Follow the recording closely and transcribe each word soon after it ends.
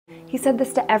He said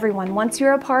this to everyone. Once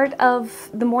you're a part of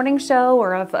the morning show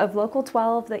or of Local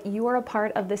 12, that you are a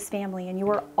part of this family and you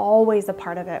are always a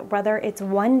part of it, whether it's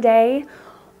one day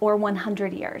or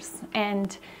 100 years.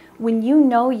 And when you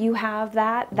know you have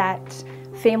that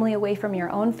family away from your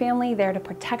own family there to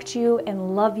protect you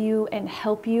and love you and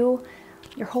help you,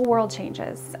 your whole world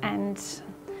changes. And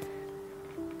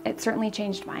it certainly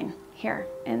changed mine here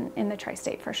in the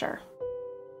tri-state for sure.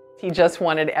 He just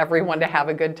wanted everyone to have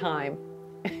a good time.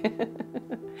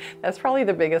 That's probably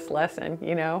the biggest lesson,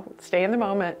 you know, stay in the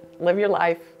moment, live your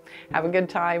life, have a good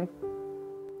time.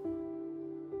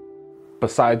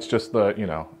 Besides just the, you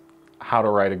know, how to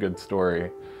write a good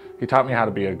story, he taught me how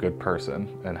to be a good person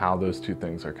and how those two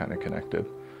things are kind of connected.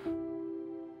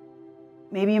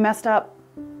 Maybe you messed up,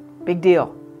 big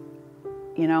deal.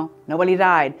 You know, nobody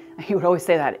died. He would always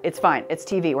say that, it's fine, it's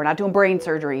TV, we're not doing brain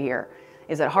surgery here.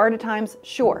 Is it hard at times?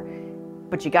 Sure,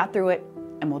 but you got through it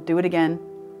and we'll do it again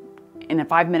in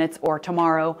 5 minutes or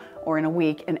tomorrow or in a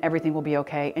week, and everything will be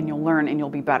okay and you'll learn and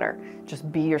you'll be better.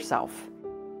 Just be yourself.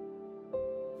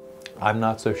 I'm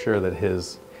not so sure that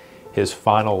his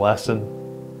final lesson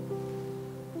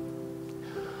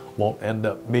won't end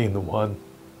up being the one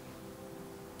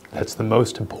that's the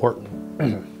most important.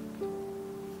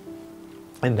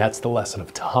 And that's the lesson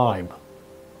of time.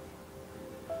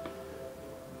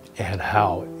 And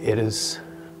how it is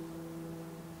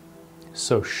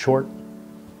so short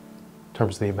in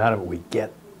terms of the amount of it we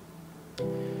get,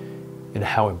 and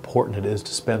how important it is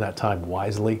to spend that time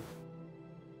wisely.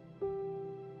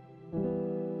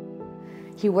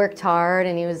 He worked hard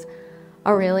and he was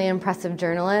a really impressive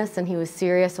journalist, and he was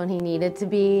serious when he needed to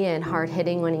be and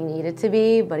hard-hitting when he needed to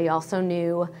be, but he also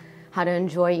knew how to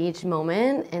enjoy each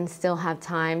moment and still have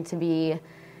time to be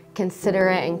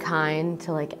considerate and kind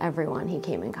to like everyone he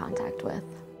came in contact with.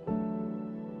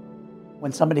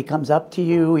 When somebody comes up to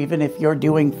you, even if you're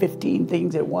doing 15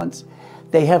 things at once,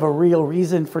 they have a real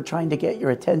reason for trying to get your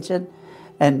attention.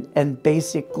 And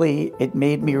basically, it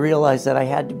made me realize that I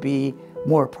had to be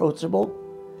more approachable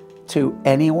to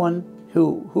anyone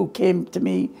who came to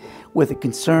me with a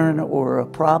concern or a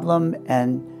problem.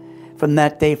 And from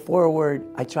that day forward,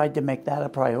 I tried to make that a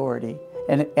priority.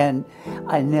 And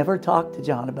I never talked to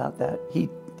John about that.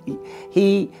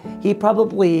 He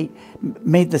probably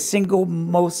made the single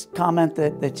most comment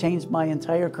that changed my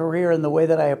entire career in the way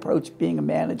that I approached being a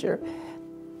manager,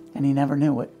 and he never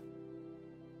knew it.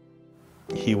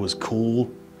 He was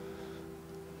cool,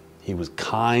 he was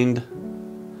kind,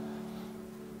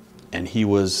 and he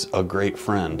was a great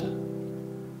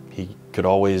friend. He could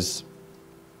always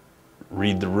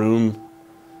read the room,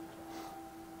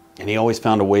 and he always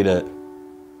found a way to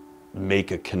make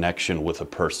a connection with a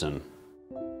person